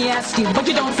 Sophie asked you, but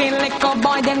you don't feel like a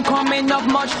boy, then coming up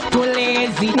much too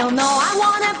lazy. No, no, I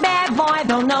want a bad boy.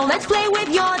 No, no, let's play with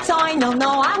your toy. No,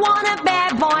 no, I want a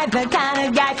bad boy, the kind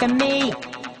of guy for me.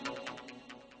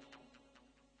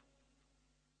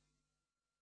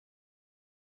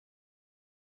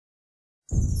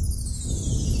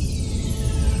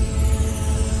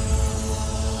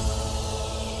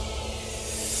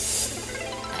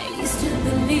 I used to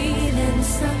believe in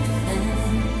something.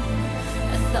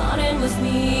 I thought it was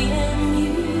me and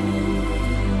you,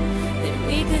 that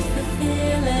we could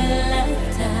fulfill a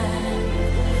lifetime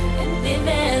and live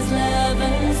as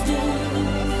lovers do.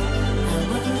 I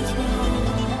was wrong.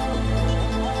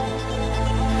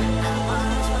 I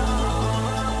was wrong.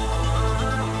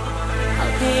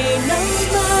 I'll pay no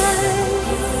mind.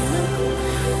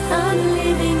 I'm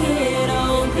leaving it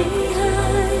all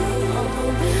behind.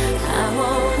 I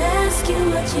won't ask you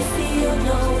what you feel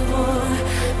no more.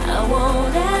 I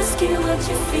won't ask you what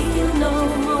you feel no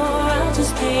more. I'll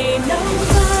just pay no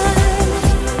mind.